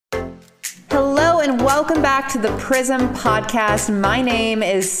And welcome back to the Prism Podcast. My name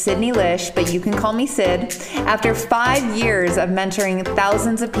is Sydney Lish, but you can call me Sid. After 5 years of mentoring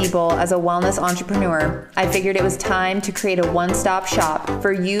thousands of people as a wellness entrepreneur, I figured it was time to create a one-stop shop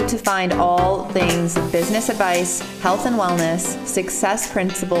for you to find all things business advice, health and wellness, success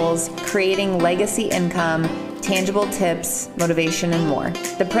principles, creating legacy income, tangible tips, motivation, and more.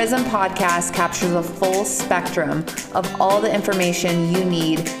 The Prism Podcast captures a full spectrum of all the information you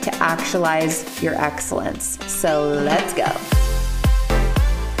need to actualize your excellence. So let's go.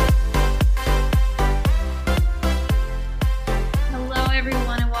 Hello,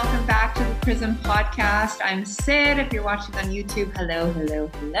 everyone, and welcome back to the Prism Podcast. I'm Sid. If you're watching on YouTube,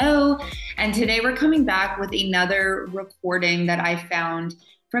 hello. And today we're coming back with another recording that I found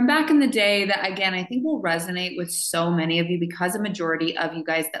from back in the day that, again, I think will resonate with so many of you because a majority of you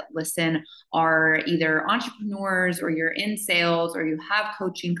guys that listen are either entrepreneurs or you're in sales or you have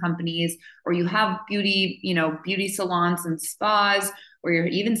coaching companies or you have beauty salons and spas, or you're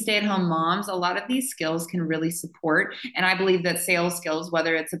even stay-at-home moms. A lot of these skills can really support. And I believe that sales skills,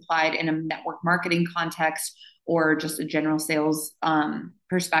 whether it's applied in a network marketing context or just a general sales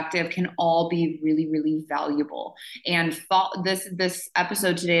perspective, can all be really, really valuable. And this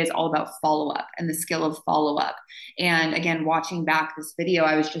episode today is all about follow-up and the skill of follow-up. And again, watching back this video,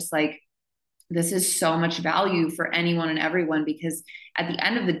 I was just like, this is so much value for anyone and everyone, because at the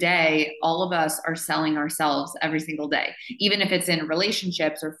end of the day, all of us are selling ourselves every single day, even if it's in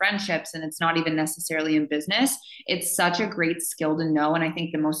relationships or friendships, and it's not even necessarily in business. It's such a great skill to know. And I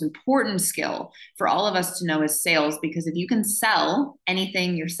think the most important skill for all of us to know is sales, because if you can sell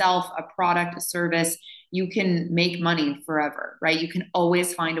anything yourself, a product, a service, you can make money forever, right? You can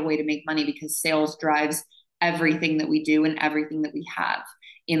always find a way to make money because sales drives everything that we do and everything that we have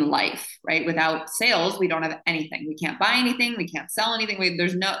in life, right? Without sales, we don't have anything. We can't buy anything. We can't sell anything. We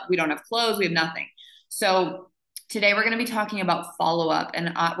don't have clothes. We have nothing. So today we're going to be talking about follow-up.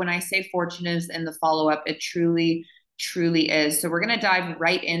 And when I say fortune is in the follow-up, it truly is. So we're going to dive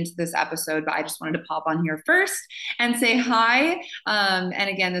right into this episode, but I just wanted to pop on here first and say hi. And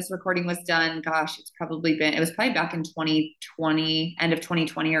again, this recording was done, it was probably back in 2020, end of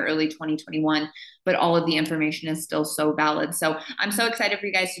 2020 or early 2021, but all of the information is still so valid. So I'm so excited for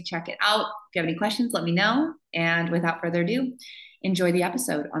you guys to check it out. If you have any questions, let me know. And without further ado, enjoy the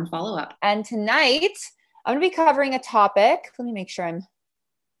episode on follow-up. And tonight I'm going to be covering a topic. Let me make sure I've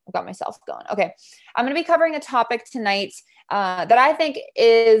got myself going. Okay. I'm going to be covering a topic tonight that I think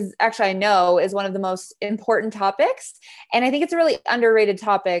I know is one of the most important topics. And I think it's a really underrated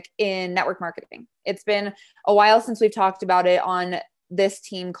topic in network marketing. It's been a while since we've talked about it on this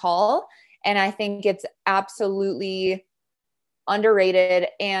team call. And I think it's absolutely underrated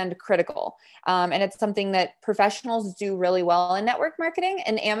and critical. And it's something that professionals do really well in network marketing,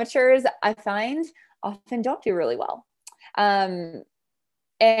 and amateurs, I find, often don't do really well.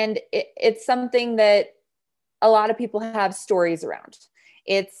 And it's something that a lot of people have stories around.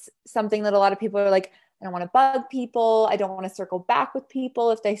 It's something that a lot of people are like, I don't want to bug people. I don't want to circle back with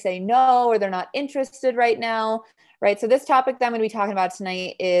people if they say no, or they're not interested right now, right? So this topic that I'm going to be talking about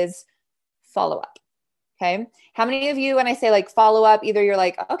tonight is follow-up. Okay. How many of you, when I say like follow-up, either you're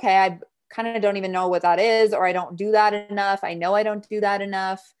like, okay, I kind of don't even know what that is, or I don't do that enough. I know I don't do that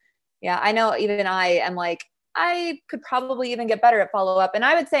enough. Yeah. I know even I am like, I could probably even get better at follow-up. And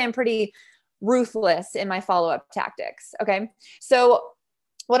I would say I'm pretty ruthless in my follow-up tactics. Okay. So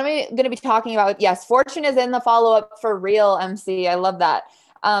what am I going to be talking about? Yes, fortune is in the follow-up for real, MC. I love that.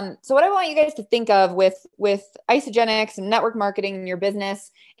 So what I want you guys to think of with Isagenix and network marketing in your business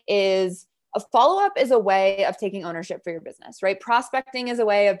is a follow-up is a way of taking ownership for your business, right? Prospecting is a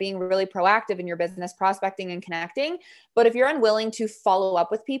way of being really proactive in your business, prospecting and connecting. But if you're unwilling to follow up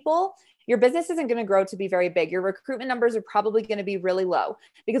with people, your business isn't going to grow to be very big. Your recruitment numbers are probably going to be really low,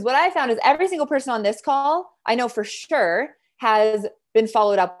 because what I found is every single person on this call, I know for sure, has been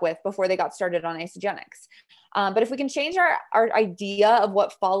followed up with before they got started on Isagenix. But if we can change our idea of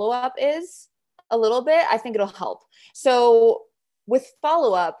what follow-up is a little bit, I think it'll help. So with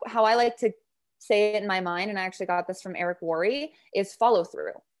follow-up, how I like to say it in my mind, and I actually got this from Eric Worre, is follow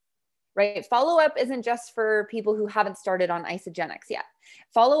through. Right? Follow-up isn't just for people who haven't started on Isagenix yet.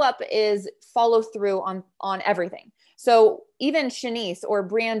 Follow-up is follow through on everything. So even Shanice or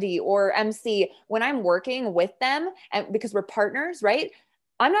Brandy or MC, when I'm working with them, and because we're partners, right?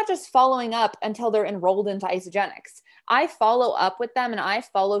 I'm not just following up until they're enrolled into Isagenix. I follow up with them and I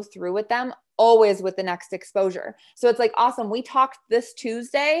follow through with them always with the next exposure. So it's like, awesome. We talked this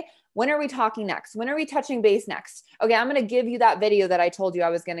Tuesday. When are we talking next? When are we touching base next? Okay, I'm going to give you that video that I told you I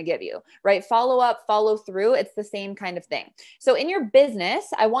was going to give you, right? Follow up, follow through. It's the same kind of thing. So in your business,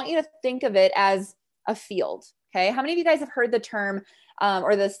 I want you to think of it as a field. Okay. How many of you guys have heard the term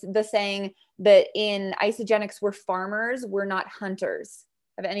or the saying that in Isagenix, we're farmers, we're not hunters?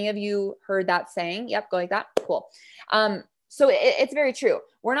 Have any of you heard that saying? Yep, go like that. Cool. So it's very true.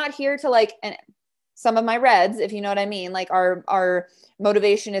 We're not here to like, and some of my reds, if you know what I mean, like our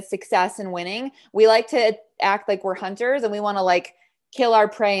motivation is success and winning. We like to act like we're hunters and we want to like kill our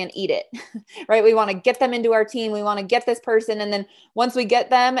prey and eat it, right? We want to get them into our team. We want to get this person. And then once we get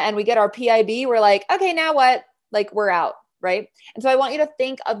them and we get our PIB, we're like, okay, now what? Like we're out, right? And so I want you to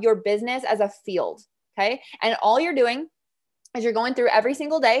think of your business as a field, okay? And all you're doing is you're going through every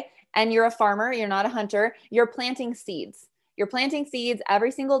single day and you're a farmer, you're not a hunter, you're planting seeds. You're planting seeds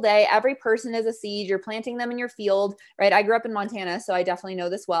every single day. Every person is a seed. You're planting them in your field, right? I grew up in Montana, so I definitely know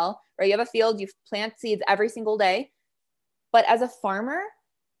this well, right? You have a field, you plant seeds every single day. But as a farmer,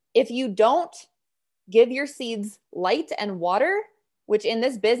 if you don't give your seeds light and water, which in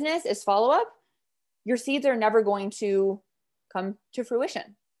this business is follow-up, your seeds are never going to come to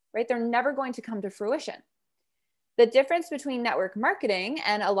fruition, right? They're never going to come to fruition. The difference between network marketing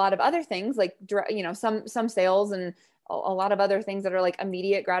and a lot of other things like, you know, some sales and a lot of other things that are like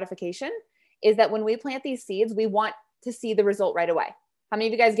immediate gratification is that when we plant these seeds, we want to see the result right away. How many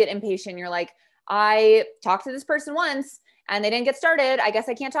of you guys get impatient? You're like, I talked to this person once and they didn't get started. I guess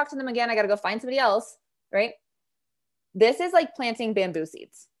I can't talk to them again. I got to go find somebody else, right? This is like planting bamboo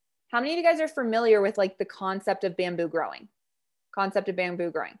seeds. How many of you guys are familiar with like the concept of bamboo growing?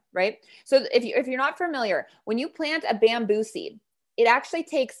 Right? So if you're not familiar, when you plant a bamboo seed, it actually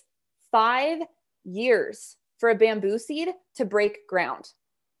takes 5 years for a bamboo seed to break ground.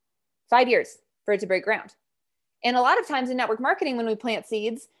 5 years for it to break ground. And a lot of times in network marketing, when we plant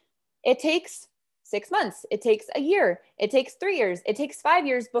seeds, it takes 6 months, it takes a year, it takes 3 years, it takes 5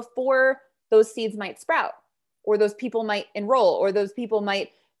 years before those seeds might sprout, or those people might enroll, or those people might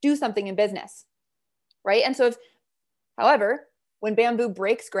do something in business, right? And so however, when bamboo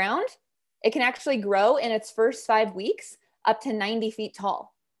breaks ground, it can actually grow in its first 5 weeks up to 90 feet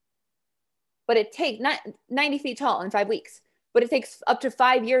tall. But it takes 90 feet tall in 5 weeks, but it takes up to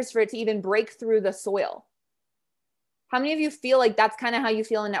 5 years for it to even break through the soil. How many of you feel like that's kind of how you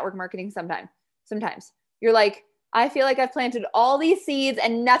feel in network marketing sometimes? You're like, I feel like I've planted all these seeds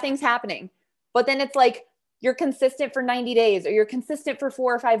and nothing's happening. But then it's like, you're consistent for 90 days or you're consistent for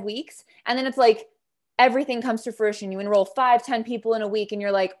 4 or 5 weeks. And then it's like, everything comes to fruition. You enroll 5-10 people in a week and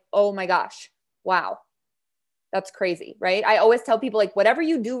you're like, oh my gosh, wow, that's crazy, right? I always tell people like, whatever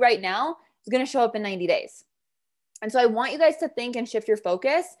you do right now is going to show up in 90 days. And so I want you guys to think and shift your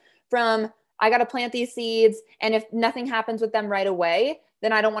focus from, I got to plant these seeds. And if nothing happens with them right away,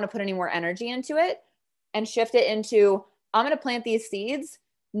 then I don't want to put any more energy into it, and shift it into, I'm going to plant these seeds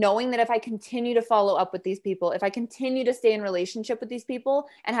knowing that if I continue to follow up with these people, if I continue to stay in relationship with these people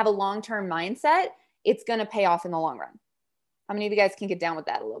and have a long-term mindset, it's going to pay off in the long run. How many of you guys can get down with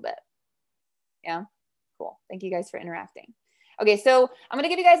that a little bit? Yeah, cool. Thank you guys for interacting. Okay, so I'm going to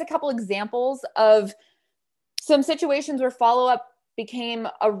give you guys a couple examples of some situations where follow-up became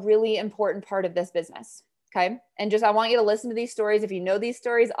a really important part of this business. Okay. And just, I want you to listen to these stories. If you know these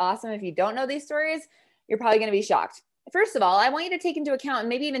stories, awesome. If you don't know these stories, you're probably going to be shocked. First of all, I want you to take into account and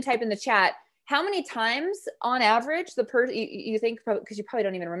maybe even type in the chat, how many times on average the person you think, because you probably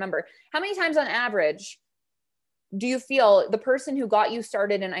don't even remember, how many times on average do you feel the person who got you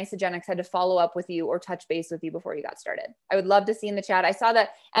started in Isagenix had to follow up with you or touch base with you before you got started? I would love to see in the chat. I saw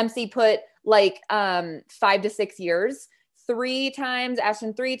that MC put like 5 to 6 years, 3 times,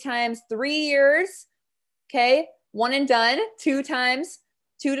 Ashton 3 times, 3 years. Okay. 1 and done, 2 times,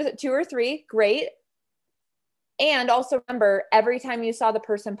 2 or 3. Great. And also remember, every time you saw the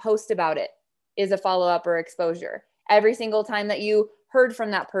person post about it is a follow-up or exposure. Every single time that you heard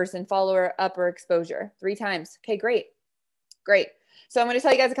from that person, follow-up or exposure. 3 times. Okay, great. Great. So I'm going to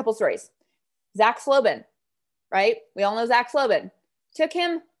tell you guys a couple stories. Zach Slobin, right? We all know Zach Slobin. Took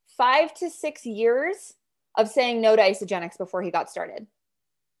him 5 to 6 years of saying no to Isagenix before he got started.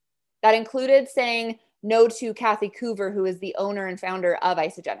 That included saying no to Kathy Coover, who is the owner and founder of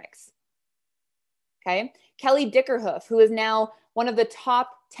Isagenix. Okay. Kelly Dickerhoof, who is now one of the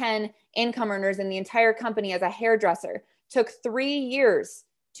top 10 income earners in the entire company as a hairdresser, took 3 years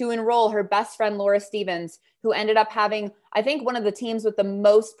to enroll her best friend, Laura Stevens, who ended up having, I think, one of the teams with the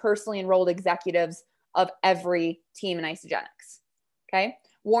most personally enrolled executives of every team in Isagenix. Okay.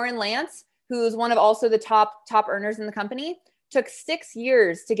 Warren Lance, who's one of also the top earners in the company, took 6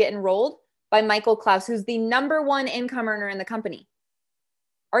 years to get enrolled by Michael Klaus, who's the #1 income earner in the company.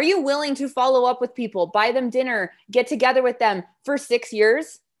 Are you willing to follow up with people, buy them dinner, get together with them for 6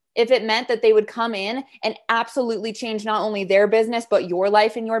 years if it meant that they would come in and absolutely change not only their business, but your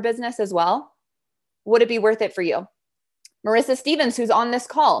life and your business as well? Would it be worth it for you? Marissa Stevens, who's on this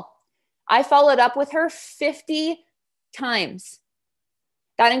call, I followed up with her 50 times.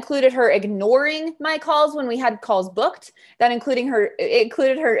 That included her ignoring my calls when we had calls booked. That included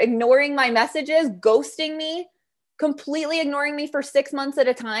her ignoring my messages, ghosting me, completely ignoring me for 6 months at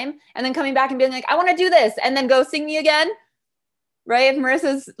a time, and then coming back and being like, I want to do this, and then ghosting me again. Right? If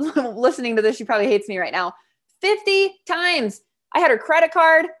Marissa's listening to this, she probably hates me right now. 50 times. I had her credit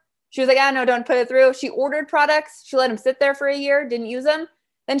card. She was like, no, don't put it through. She ordered products. She let them sit there for a year, didn't use them.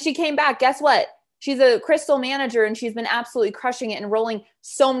 Then she came back. Guess what? She's a crystal manager, and she's been absolutely crushing it, enrolling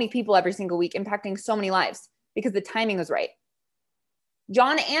so many people every single week, impacting so many lives because the timing was right.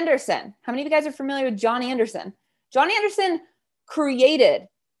 John Anderson. How many of you guys are familiar with John Anderson? John Anderson created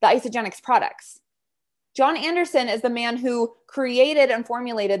the Isagenix products. John Anderson is the man who created and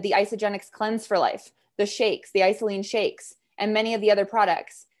formulated the Isagenix Cleanse for Life, the shakes, the Isoline shakes, and many of the other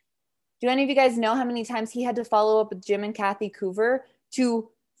products. Do any of you guys know how many times he had to follow up with Jim and Kathy Coover to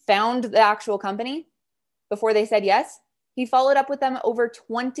found the actual company before they said yes? He followed up with them over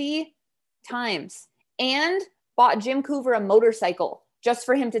 20 times and bought Jim Coover a motorcycle just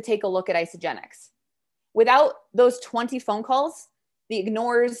for him to take a look at Isagenix. Without those 20 phone calls, the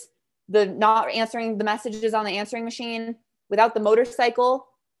ignores, the not answering the messages on the answering machine, without the motorcycle,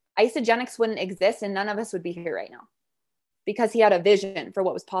 Isagenix wouldn't exist and none of us would be here right now because he had a vision for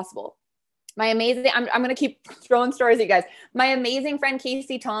what was possible. My amazing, I'm going to keep throwing stories at you guys. My amazing friend,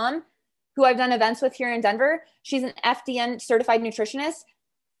 Casey Tom, who I've done events with here in Denver, she's an FDN certified nutritionist,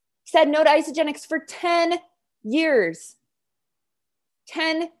 said no to Isagenix for 10 years.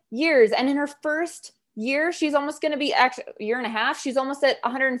 10 years. And in her first year, she's almost going to be, actually a year and a half, she's almost at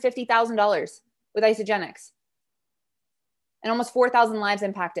 $150,000 with Isagenix and almost 4,000 lives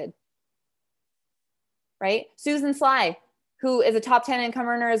impacted, right? Susan Sly, who is a top 10 income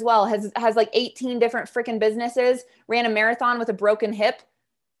earner as well, has like 18 different freaking businesses, ran a marathon with a broken hip.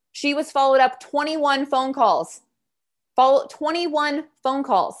 She was followed up 21 phone calls,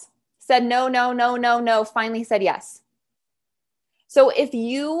 said no, finally said yes. So if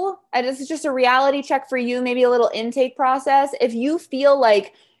you, and this is just a reality check for you, maybe a little intake process. If you feel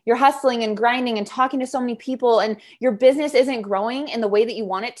like you're hustling and grinding and talking to so many people and your business isn't growing in the way that you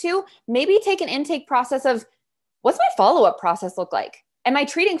want it to, maybe take an intake process of, what's my follow-up process look like? Am I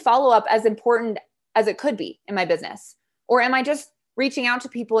treating follow-up as important as it could be in my business? Or am I just reaching out to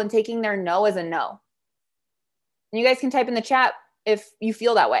people and taking their no as a no? And you guys can type in the chat if you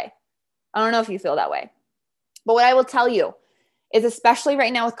feel that way. I don't know if you feel that way. But what I will tell you is, especially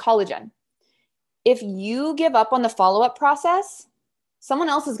right now with collagen, if you give up on the follow-up process, someone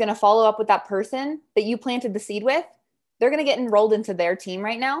else is going to follow up with that person that you planted the seed with. They're going to get enrolled into their team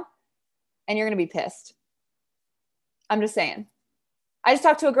right now, and you're going to be pissed. I'm just saying. I just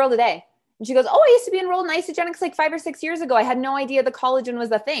talked to a girl today, and she goes, I used to be enrolled in Isagenix like 5 or 6 years ago. I had no idea the collagen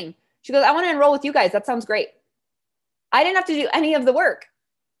was a thing. She goes, I want to enroll with you guys. That sounds great. I didn't have to do any of the work,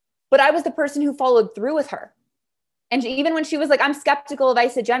 but I was the person who followed through with her. And even when she was like, I'm skeptical of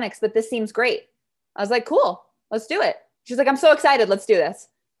Isagenix, but this seems great, I was like, cool, let's do it. She's like, I'm so excited. Let's do this.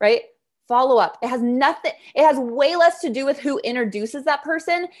 Right? Follow up. It has nothing. It has way less to do with who introduces that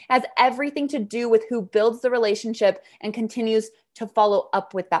person. It has everything to do with who builds the relationship and continues to follow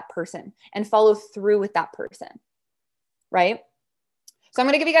up with that person and follow through with that person. Right? So I'm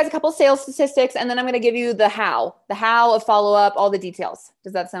going to give you guys a couple sales statistics, and then I'm going to give you the how of follow up, all the details.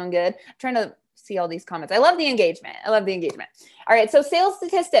 Does that sound good? I'm trying to see all these comments. I love the engagement. All right. So sales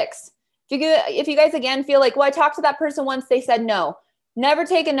statistics. If you guys again feel like, well, I talked to that person once, they said no, never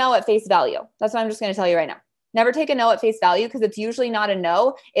take a no at face value. That's what I'm just going to tell you right now. Never take a no at face value, because it's usually not a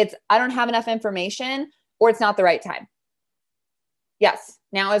no. It's, I don't have enough information, or it's not the right time. Yes.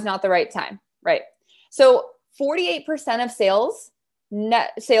 Now is not the right time. Right. So 48% of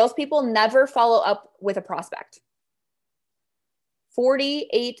salespeople never follow up with a prospect.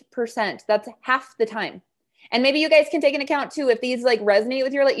 48%. That's half the time. And maybe you guys can take into account too, if these like resonate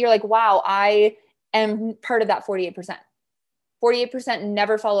with you, you're like, wow, I am part of that 48%. 48%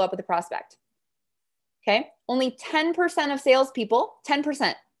 never follow up with a prospect. Okay. Only 10% of salespeople,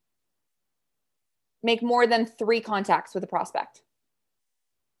 10%, make more than 3 contacts with a prospect.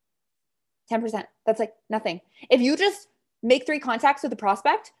 10%. That's like nothing. If you just make 3 contacts with a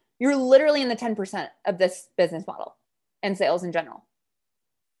prospect, you're literally in the 10% of this business model and sales in general,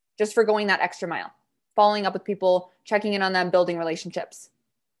 just for going that extra mile, following up with people, checking in on them, building relationships,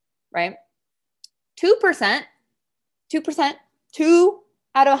 right? 2%,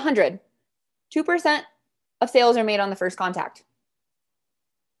 Out of 100, 2% of sales are made on the first contact.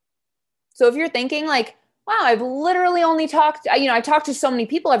 So if you're thinking like, wow, I've literally only talked, I talk to so many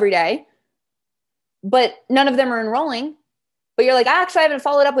people every day, but none of them are enrolling. But you're like, actually, I haven't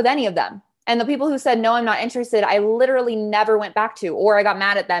followed up with any of them. And the people who said, no, I'm not interested, I literally never went back to, or I got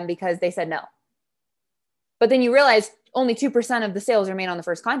mad at them because they said no. But then you realize only 2% of the sales are made on the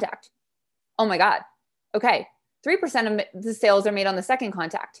first contact. Oh my God. Okay. 3% of the sales are made on the second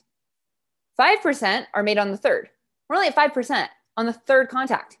contact. 5% are made on the third. We're only at 5% on the third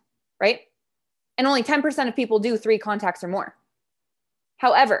contact, right? And only 10% of people do 3 contacts or more.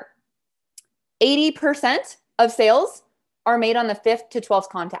 However, 80% of sales are made on the 5th to 12th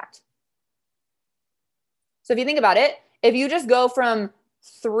contact. So if you think about it, if you just go from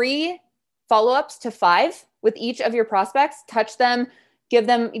 3 follow-ups to 5 with each of your prospects, touch them, give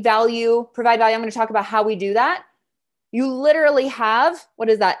them value, provide value. I'm going to talk about how we do that. You literally have, what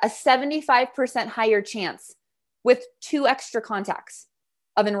is that? A 75% higher chance with 2 extra contacts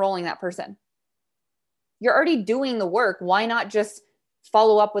of enrolling that person. You're already doing the work. Why not just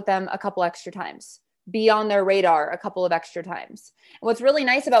follow up with them a couple extra times? Be on their radar a couple of extra times. And what's really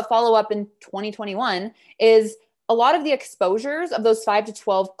nice about follow-up in 2021 is a lot of the exposures of those 5 to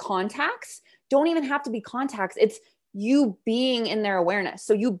 12 contacts don't even have to be contacts. It's you being in their awareness.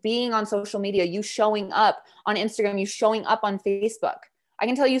 So you being on social media, you showing up on Instagram, you showing up on Facebook. I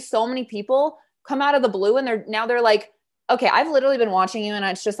can tell you so many people come out of the blue and they're like, okay, I've literally been watching you and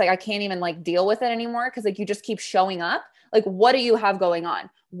it's just like, I can't even like deal with it anymore. Cause like you just keep showing up. Like, what do you have going on?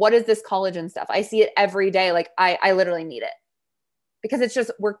 What is this collagen stuff? I see it every day. Like I literally need it because it's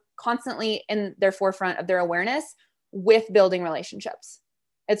just, we're constantly in their forefront of their awareness with building relationships.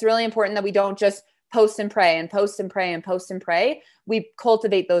 It's really important that we don't just post and pray and post and pray and post and pray. We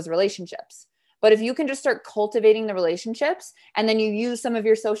cultivate those relationships. But if you can just start cultivating the relationships and then you use some of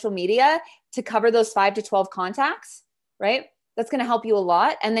your social media to cover those 5 to 12 contacts, right? That's going to help you a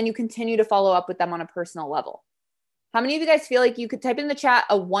lot. And then you continue to follow up with them on a personal level. How many of you guys feel like you could type in the chat,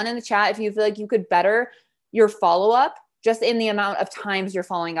 a 1 in the chat, if you feel like you could better your follow-up just in the amount of times you're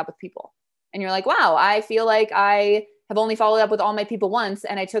following up with people? And you're like, wow, I feel like I have only followed up with all my people once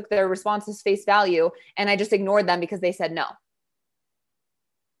and I took their responses face value and I just ignored them because they said no.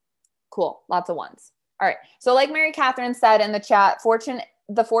 Cool. Lots of 1s. All right. So like Mary Catherine said in the chat,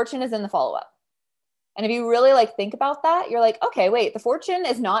 the fortune is in the follow-up. And if you really like think about that, you're like, okay, wait, the fortune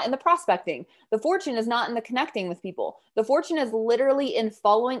is not in the prospecting. The fortune is not in the connecting with people. The fortune is literally in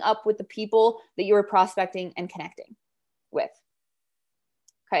following up with the people that you are prospecting and connecting with.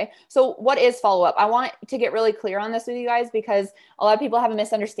 Okay. So what is follow-up? I want to get really clear on this with you guys because a lot of people have a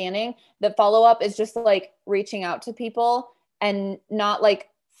misunderstanding that follow-up is just like reaching out to people and not like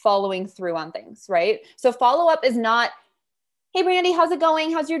following through on things, right? So follow-up is not, hey, Brandy, how's it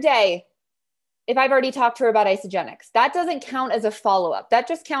going? How's your day? If I've already talked to her about Isagenix, that doesn't count as a follow-up. That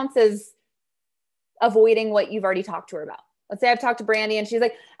just counts as avoiding what you've already talked to her about. Let's say I've talked to Brandy and she's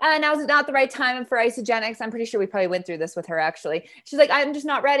like, now's not the right time for Isagenix. I'm pretty sure we probably went through this with her actually. She's like, I'm just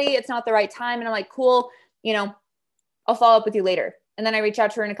not ready. It's not the right time. And I'm like, cool, I'll follow up with you later. And then I reach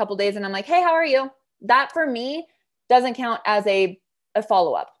out to her in a couple of days and I'm like, hey, how are you? That for me doesn't count as a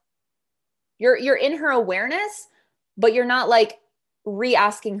follow-up. You're in her awareness, but you're not like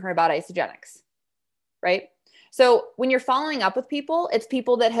re-asking her about Isagenix, right? So when you're following up with people, it's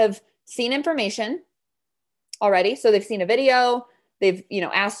people that have seen information already. So they've seen a video, they've,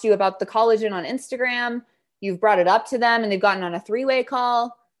 asked you about the collagen on Instagram, you've brought it up to them and they've gotten on a 3-way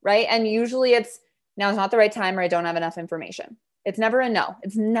call, right? And usually it's now's not the right time or I don't have enough information. It's never a no.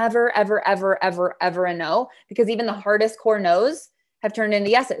 It's never, ever, ever, ever, ever a no, because even the hardest core no's have turned into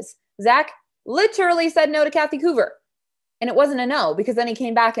yeses. Zach literally said no to Kathy Coover. And it wasn't a no because then he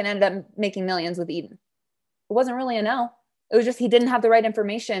came back and ended up making millions with Eden. It wasn't really a no. It was just he didn't have the right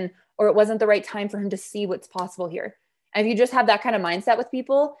information or it wasn't the right time for him to see what's possible here. And if you just have that kind of mindset with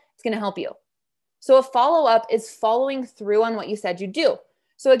people, it's going to help you. So a follow-up is following through on what you said you'd do.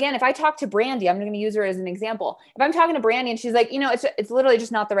 So again, if I talk to Brandy, I'm going to use her as an example. If I'm talking to Brandy and she's like, it's literally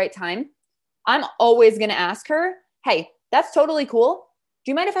just not the right time, I'm always going to ask her, hey, that's totally cool.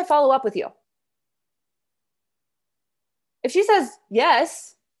 Do you mind if I follow up with you? If she says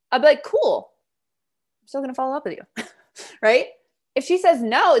yes, I'll be like, cool. I'm still going to follow up with you, right? If she says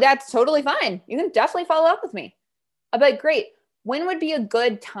no, that's totally fine. You can definitely follow up with me. I'll be like, great. When would be a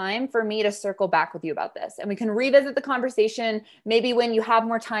good time for me to circle back with you about this? And we can revisit the conversation, maybe when you have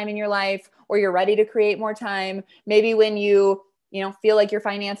more time in your life or you're ready to create more time, maybe when you feel like your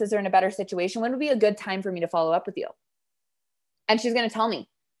finances are in a better situation. When would be a good time for me to follow up with you? And she's going to tell me.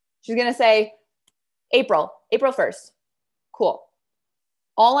 She's going to say, April 1st. Cool.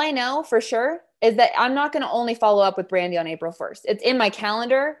 All I know for sure is that I'm not going to only follow up with Brandy on April 1st. It's in my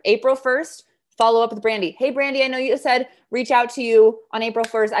calendar, April 1st, follow up with Brandy. Hey, Brandy, I know you said reach out to you on April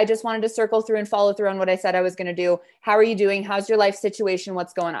 1st. I just wanted to circle through and follow through on what I said I was going to do. How are you doing? How's your life situation?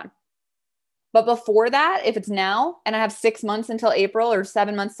 What's going on? But before that, if it's now and I have 6 months until April or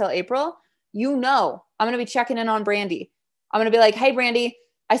 7 months till April, I'm going to be checking in on Brandy. I'm going to be like, hey, Brandy,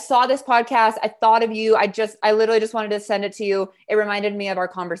 I saw this podcast. I thought of you. I literally just wanted to send it to you. It reminded me of our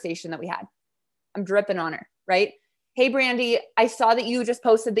conversation that we had. I'm dripping on her, right? Hey, Brandy, I saw that you just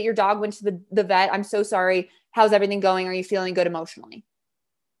posted that your dog went to the vet. I'm so sorry. How's everything going? Are you feeling good emotionally?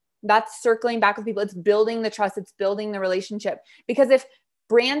 That's circling back with people. It's building the trust. It's building the relationship. Because if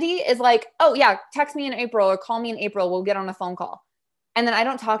Brandy is like, oh yeah, text me in April or call me in April, we'll get on a phone call, and then I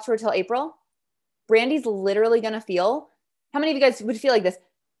don't talk to her till April, Brandy's literally going to feel, how many of you guys would feel like this?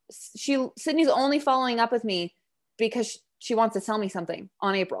 Sydney's only following up with me because she wants to sell me something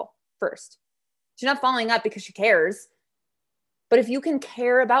on April 1st. She's not following up because she cares. But if you can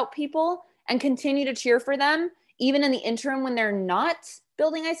care about people and continue to cheer for them, even in the interim when they're not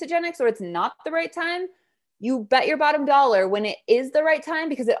building Isagenix or it's not the right time, you bet your bottom dollar when it is the right time,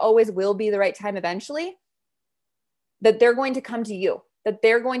 because it always will be the right time eventually, that they're going to come to you, that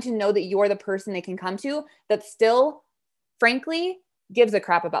they're going to know that you're the person they can come to that still, frankly, gives a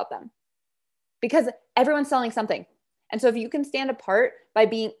crap about them, because everyone's selling something. And so if you can stand apart by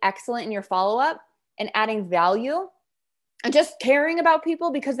being excellent in your follow-up and adding value and just caring about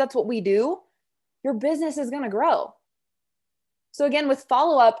people, because that's what we do, your business is going to grow. So again, with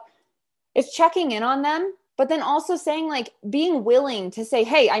follow-up, it's checking in on them, but then also saying, like, being willing to say,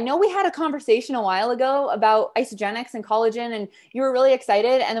 hey, I know we had a conversation a while ago about Isagenix and collagen and you were really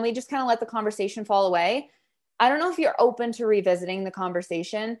excited. And then we just kind of let the conversation fall away. I don't know if you're open to revisiting the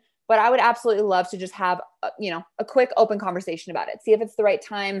conversation, but I would absolutely love to just have, a quick open conversation about it. See if it's the right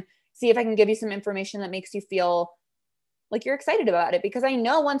time. See if I can give you some information that makes you feel like you're excited about it. Because I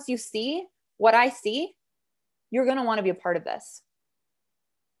know once you see what I see, you're going to want to be a part of this,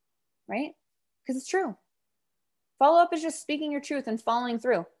 right? Because it's true. Follow-up is just speaking your truth and following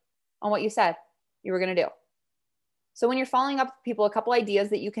through on what you said you were going to do. So when you're following up with people, a couple ideas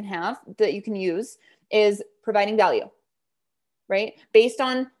that you can have, that you can use, is providing value, right? Based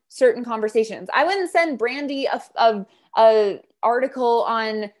on certain conversations. I wouldn't send Brandy a article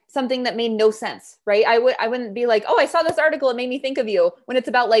on something that made no sense, right? I wouldn't be like, oh, I saw this article, it made me think of you, when it's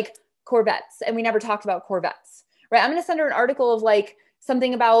about like Corvettes and we never talked about Corvettes, right? I'm going to send her an article of like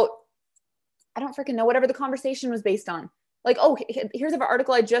something about, I don't freaking know, whatever the conversation was based on. Like, oh, here's an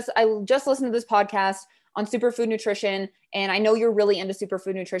article. I just listened to this podcast on superfood nutrition, and I know you're really into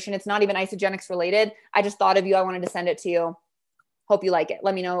superfood nutrition. It's not even Isagenix related. I just thought of you. I wanted to send it to you. Hope you like it.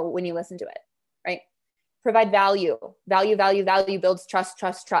 Let me know when you listen to it, right? Provide value. Value builds trust.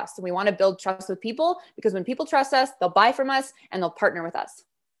 And we want to build trust with people, because when people trust us, they'll buy from us and they'll partner with us.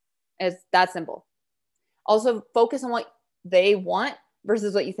 It's that simple. Also focus on what they want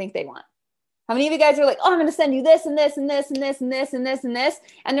versus what you think they want. How many of you guys are like, oh, I'm going to send you this and this and this and this and this and this and this.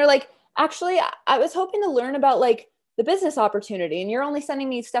 And they're like, actually, I was hoping to learn about like the business opportunity, and you're only sending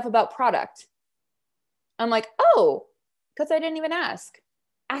me stuff about product. I'm like, oh, because I didn't even ask.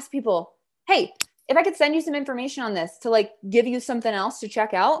 Ask people, hey, if I could send you some information on this to like give you something else to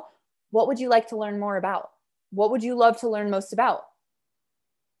check out, what would you like to learn more about? What would you love to learn most about?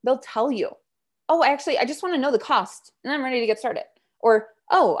 They'll tell you. Oh, actually, I just want to know the cost and I'm ready to get started. Or,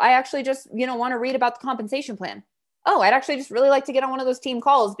 oh, I actually just, want to read about the compensation plan. Oh, I'd actually just really like to get on one of those team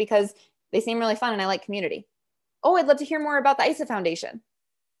calls because they seem really fun and I like community. Oh, I'd love to hear more about the ISA Foundation.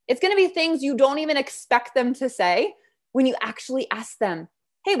 It's going to be things you don't even expect them to say when you actually ask them,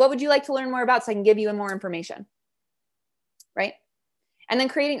 hey, what would you like to learn more about so I can give you more information, right? And then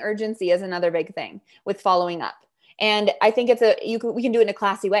creating urgency is another big thing with following up. And I think we can do it in a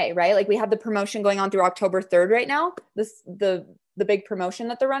classy way, right? Like we have the promotion going on through October 3rd right now, the big promotion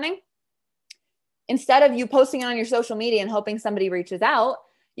that they're running. Instead of you posting it on your social media and hoping somebody reaches out,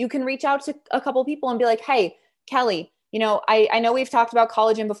 you can reach out to a couple people and be like, hey, Kelly, I know we've talked about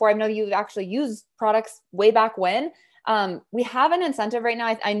collagen before. I know you've actually used products way back when. We have an incentive right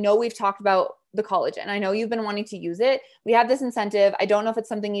now. I know we've talked about the collagen. I know you've been wanting to use it. We have this incentive. I don't know if it's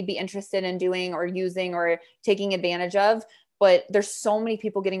something you'd be interested in doing or using or taking advantage of, but there's so many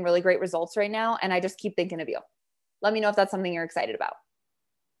people getting really great results right now. And I just keep thinking of you. Let me know if that's something you're excited about.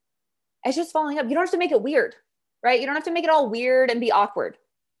 It's just following up. You don't have to make it weird, right? You don't have to make it all weird and be awkward.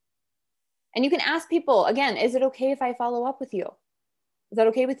 And you can ask people, again, is it okay if I follow up with you? Is that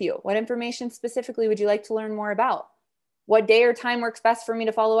okay with you? What information specifically would you like to learn more about? What day or time works best for me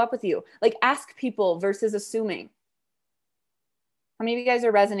to follow up with you? Like ask people versus assuming. How many of you guys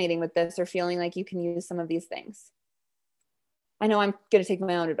are resonating with this or feeling like you can use some of these things? I know I'm going to take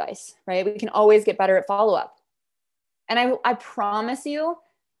my own advice, right? We can always get better at follow-up. And I promise you,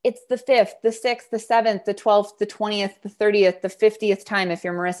 it's the 5th, the 6th, the 7th, the 12th, the 20th, the 30th, the 50th time, if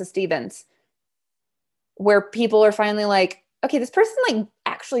you're Marissa Stevens, where people are finally like, okay, this person like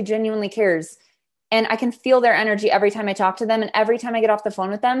actually genuinely cares. And I can feel their energy every time I talk to them. And every time I get off the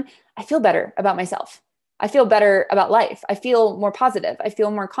phone with them, I feel better about myself. I feel better about life. I feel more positive. I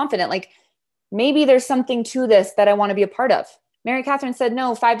feel more confident. Like maybe there's something to this that I want to be a part of. Mary Catherine said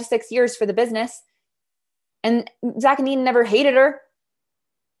no 5 to 6 years for the business. And Zach and Eden never hated her,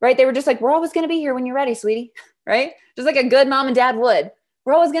 right? They were just like, we're always going to be here when you're ready, sweetie, right? Just like a good mom and dad would.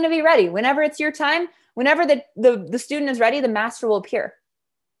 We're always going to be ready. Whenever it's your time, whenever the student is ready, the master will appear,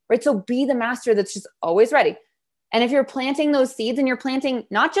 right? So be the master that's just always ready. And if you're planting those seeds and you're planting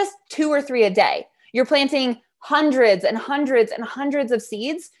not just 2 or 3 a day, you're planting hundreds and hundreds and hundreds of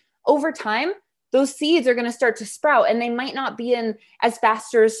seeds over time, those seeds are going to start to sprout, and they might not be in as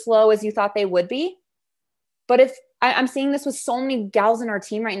fast or as slow as you thought they would be. But if I'm seeing this with so many gals in our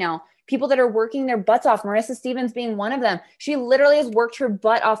team right now, people that are working their butts off, Marissa Stevens being one of them. She literally has worked her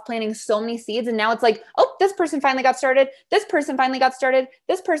butt off planting so many seeds. And now it's like, oh, this person finally got started. This person finally got started.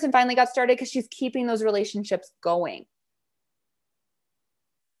 This person finally got started, because she's keeping those relationships going.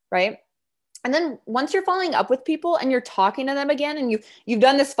 Right? And then once you're following up with people and you're talking to them again, and you've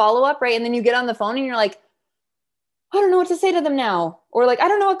done this follow-up, right? And then you get on the phone and you're like, I don't know what to say to them now. Or like, I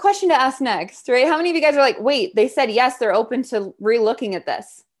don't know what question to ask next, right? How many of you guys are like, wait, they said yes, they're open to re-looking at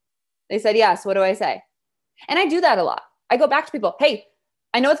this. They said yes, what do I say? And I do that a lot. I go back to people, hey,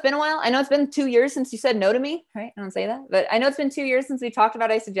 I know it's been a while. I know it's been 2 years since you said no to me, right? I don't say that, but I know it's been 2 years since we talked about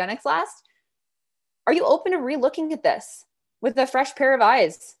Isagenix last. Are you open to re-looking at this with a fresh pair of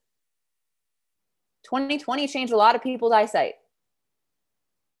eyes? 2020 changed a lot of people's eyesight.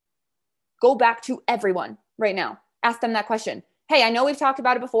 Go back to everyone right now. Ask them that question. Hey, I know we've talked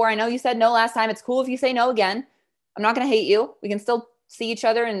about it before. I know you said no last time. It's cool if you say no again. I'm not going to hate you. We can still see each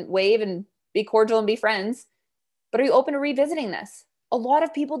other and wave and be cordial and be friends. But are you open to revisiting this? A lot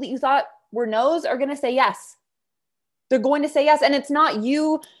of people that you thought were no's are going to say yes. They're going to say yes. And it's not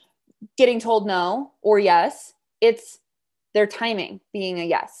you getting told no or yes. It's their timing being a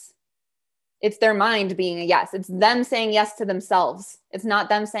yes. It's their mind being a yes. It's them saying yes to themselves. It's not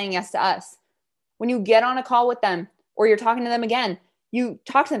them saying yes to us. When you get on a call with them or you're talking to them again, you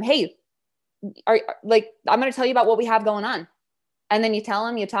talk to them, hey, I'm going to tell you about what we have going on. And then you tell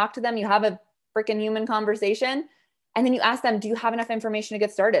them, you talk to them, you have a freaking human conversation. And then you ask them, do you have enough information to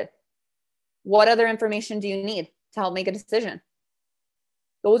get started? What other information do you need to help make a decision?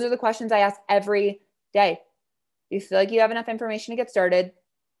 Those are the questions I ask every day. Do you feel like you have enough information to get started?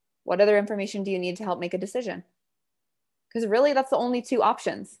 What other information do you need to help make a decision? Because really, that's the only 2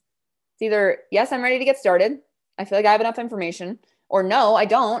 options. It's either, yes, I'm ready to get started. I feel like I have enough information. Or no, I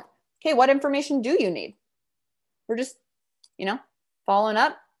don't. Okay, what information do you need? We're just, following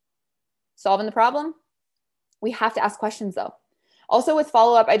up, solving the problem. We have to ask questions though. Also with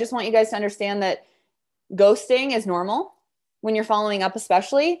follow-up, I just want you guys to understand that ghosting is normal when you're following up,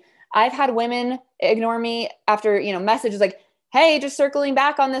 especially. I've had women ignore me after, messages like, hey, just circling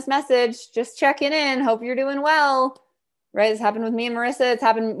back on this message, just checking in. Hope you're doing well. Right? It's happened with me and Marissa. It's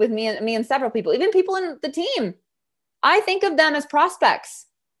happened with me and several people, even people in the team. I think of them as prospects.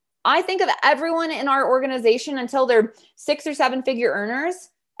 I think of everyone in our organization until they're 6 or 7 figure earners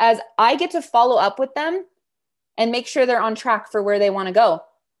as I get to follow up with them and make sure they're on track for where they want to go.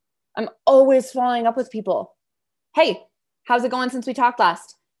 I'm always following up with people. Hey, how's it going since we talked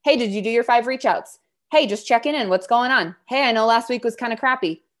last? Hey, did you do your 5 reach outs? Hey, just checking in. What's going on? Hey, I know last week was kind of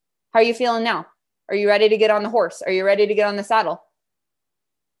crappy. How are you feeling now? Are you ready to get on the horse? Are you ready to get on the saddle?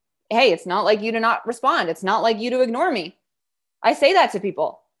 Hey, it's not like you to not respond. It's not like you to ignore me. I say that to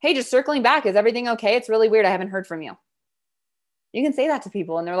people. Hey, just circling back. Is everything okay? It's really weird. I haven't heard from you. You can say that to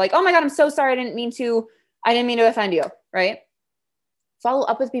people and they're like, oh my God, I'm so sorry. I didn't mean to offend you, right? Follow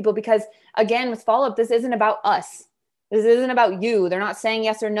up with people because again, with follow-up, this isn't about us. This isn't about you. They're not saying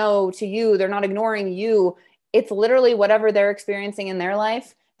yes or no to you. They're not ignoring you. It's literally whatever they're experiencing in their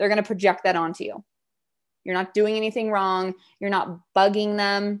life. They're going to project that onto you. You're not doing anything wrong. You're not bugging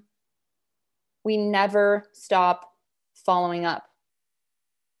them. We never stop following up.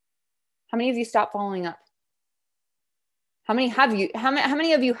 How many of you stop following up? How many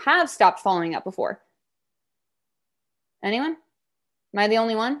of you have stopped following up before? Anyone? Am I the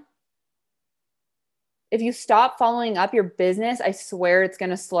only one? If you stop following up your business, I swear it's going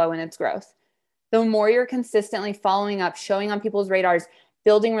to slow in its growth. The more you're consistently following up, showing on people's radars,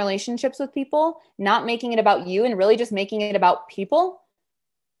 building relationships with people, not making it about you and really just making it about people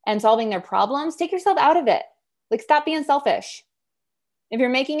and solving their problems, take yourself out of it. Like, stop being selfish. If you're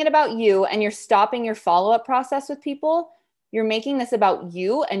making it about you and you're stopping your follow-up process with people, you're making this about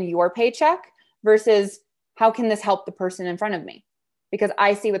you and your paycheck versus how can this help the person in front of me? Because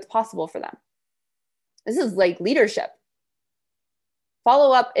I see what's possible for them. This is like leadership.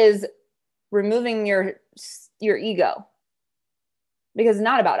 Follow-up is removing your ego, because it's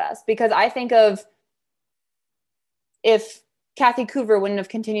not about us. Because I think of if Kathy Coover wouldn't have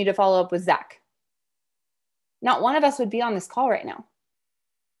continued to follow up with Zach, not one of us would be on this call right now.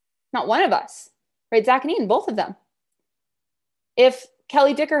 Not one of us, right? Zach and Ian, both of them. If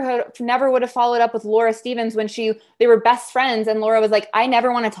Kelly Dicker never would have followed up with Laura Stevens when they were best friends and Laura was like, I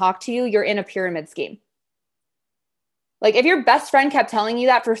never want to talk to you. You're in a pyramid scheme. Like, if your best friend kept telling you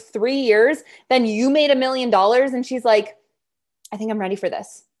that for 3 years, then you made $1 million and she's like, I think I'm ready for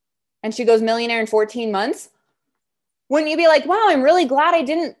this. And she goes millionaire in 14 months. Wouldn't you be like, wow, I'm really glad I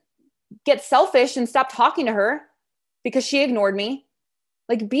didn't get selfish and stop talking to her because she ignored me?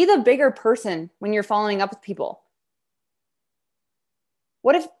 Like, be the bigger person when you're following up with people.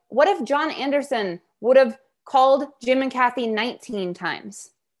 What if John Anderson would have called Jim and Kathy 19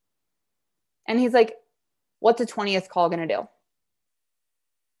 times? And he's like, what's a 20th call going to do?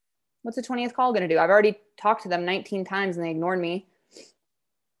 What's a 20th call going to do? I've already talked to them 19 times and they ignored me.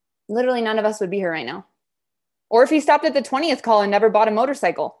 Literally none of us would be here right now. Or if he stopped at the 20th call and never bought a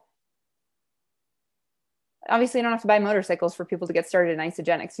motorcycle. Obviously, you don't have to buy motorcycles for people to get started in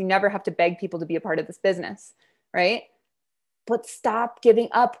Isagenix. You never have to beg people to be a part of this business, right? But stop giving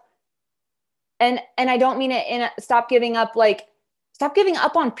up. And I don't mean it stop giving up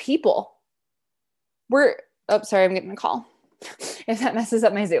on people. Sorry, I'm getting a call. If that messes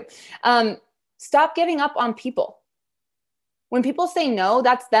up my Zoom. Stop giving up on people. When people say no,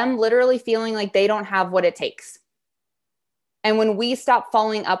 that's them literally feeling like they don't have what it takes. And when we stop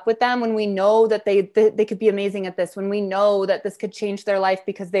following up with them, when we know that they could be amazing at this, when we know that this could change their life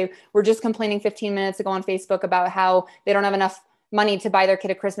because they were just complaining 15 minutes ago on Facebook about how they don't have enough money to buy their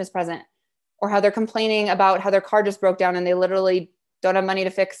kid a Christmas present, or how they're complaining about how their car just broke down and they literally don't have money to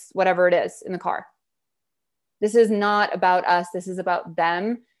fix whatever it is in the car. This is not about us. This is about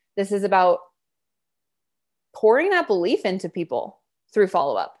them. This is about pouring that belief into people through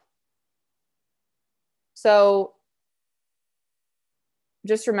follow-up. So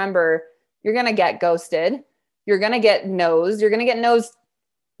just remember, you're going to get ghosted. You're going to get no's. You're going to get no's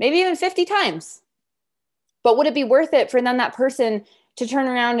maybe even 50 times. But would it be worth it for then that person to turn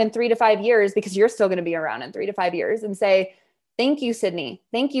around in 3 to 5 years, because you're still going to be around in 3 to 5 years, and say, thank you, Sydney.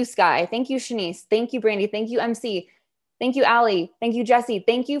 Thank you, Sky. Thank you, Shanice. Thank you, Brandy. Thank you, MC. Thank you, Allie. Thank you, Jesse.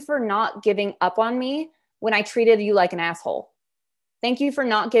 Thank you for not giving up on me when I treated you like an asshole. Thank you for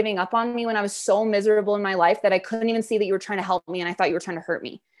not giving up on me when I was so miserable in my life that I couldn't even see that you were trying to help me and I thought you were trying to hurt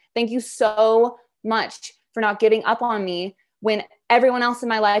me. Thank you so much for not giving up on me when everyone else in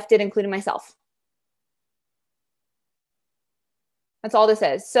my life did, including myself. That's all this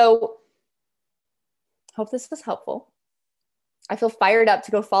is. So hope this was helpful. I feel fired up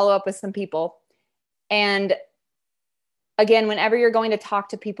to go follow up with some people. And again, whenever you're going to talk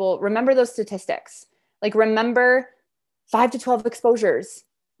to people, remember those statistics. Like, remember 5 to 12 exposures.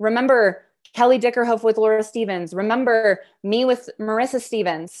 Remember Kelly Dickerhoff with Laura Stevens. Remember me with Marissa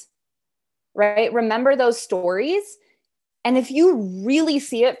Stevens, right? Remember those stories. And if you really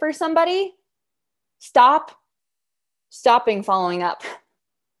see it for somebody, stopping following up.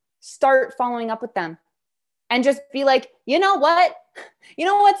 Start following up with them and just be like, you know what? You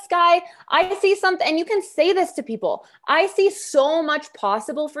know what, Sky? I see something, and you can say this to people. I see so much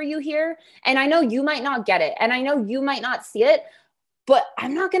possible for you here. And I know you might not get it. And I know you might not see it, but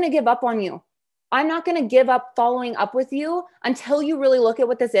I'm not going to give up on you. I'm not going to give up following up with you until you really look at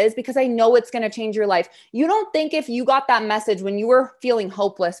what this is, because I know it's going to change your life. You don't think if you got that message when you were feeling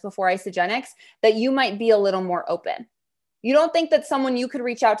hopeless before Isagenix that you might be a little more open. You don't think that someone you could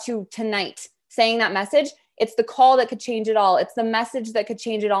reach out to tonight saying that message, it's the call that could change it all. It's the message that could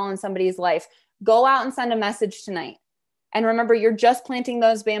change it all in somebody's life. Go out and send a message tonight. And remember, you're just planting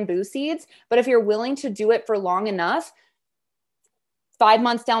those bamboo seeds. But if you're willing to do it for long enough, 5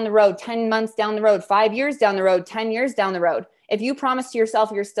 months down the road, 10 months down the road, 5 years down the road, 10 years down the road, if you promise to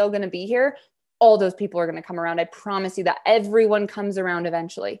yourself you're still going to be here, all those people are going to come around. I promise you that. Everyone comes around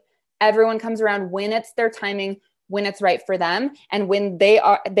eventually. Everyone comes around when it's their timing, when it's right for them, and when they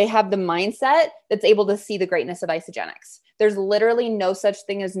have the mindset that's able to see the greatness of Isagenix. There's literally no such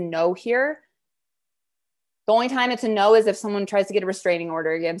thing as no here. The only time it's a no is if someone tries to get a restraining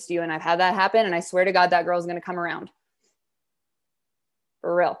order against you, and I've had that happen, and I swear to God that girl's going to come around.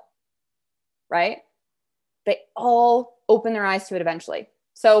 For real. Right? They all open their eyes to it eventually.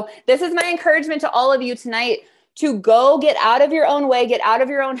 So this is my encouragement to all of you tonight, to go get out of your own way, get out of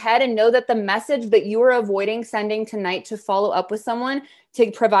your own head, and know that the message that you are avoiding sending tonight to follow up with someone,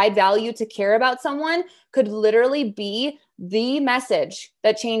 to provide value, to care about someone, could literally be the message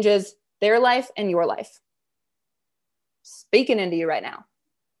that changes their life and your life. Speaking into you right now.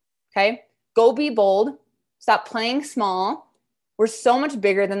 Okay? Go be bold. Stop playing small. We're so much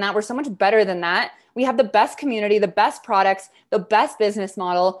bigger than that. We're so much better than that. We have the best community, the best products, the best business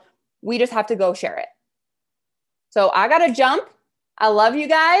model. We just have to go share it. So I got to jump. I love you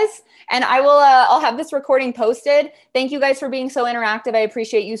guys. And I will, I'll have this recording posted. Thank you guys for being so interactive. I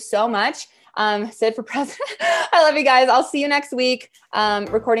appreciate you so much. Sid for president. I love you guys. I'll see you next week.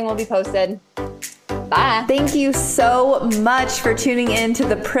 Recording will be posted. Bye. Thank you so much for tuning in to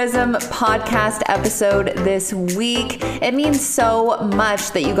the Prism podcast episode this week. It means so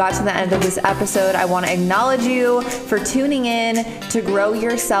much that you got to the end of this episode. I want to acknowledge you for tuning in to grow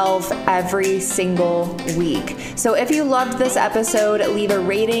yourself every single week. So if you loved this episode, leave a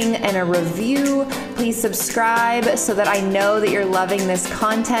rating and a review. Please subscribe so that I know that you're loving this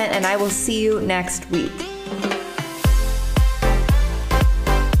content, and I will see you next week.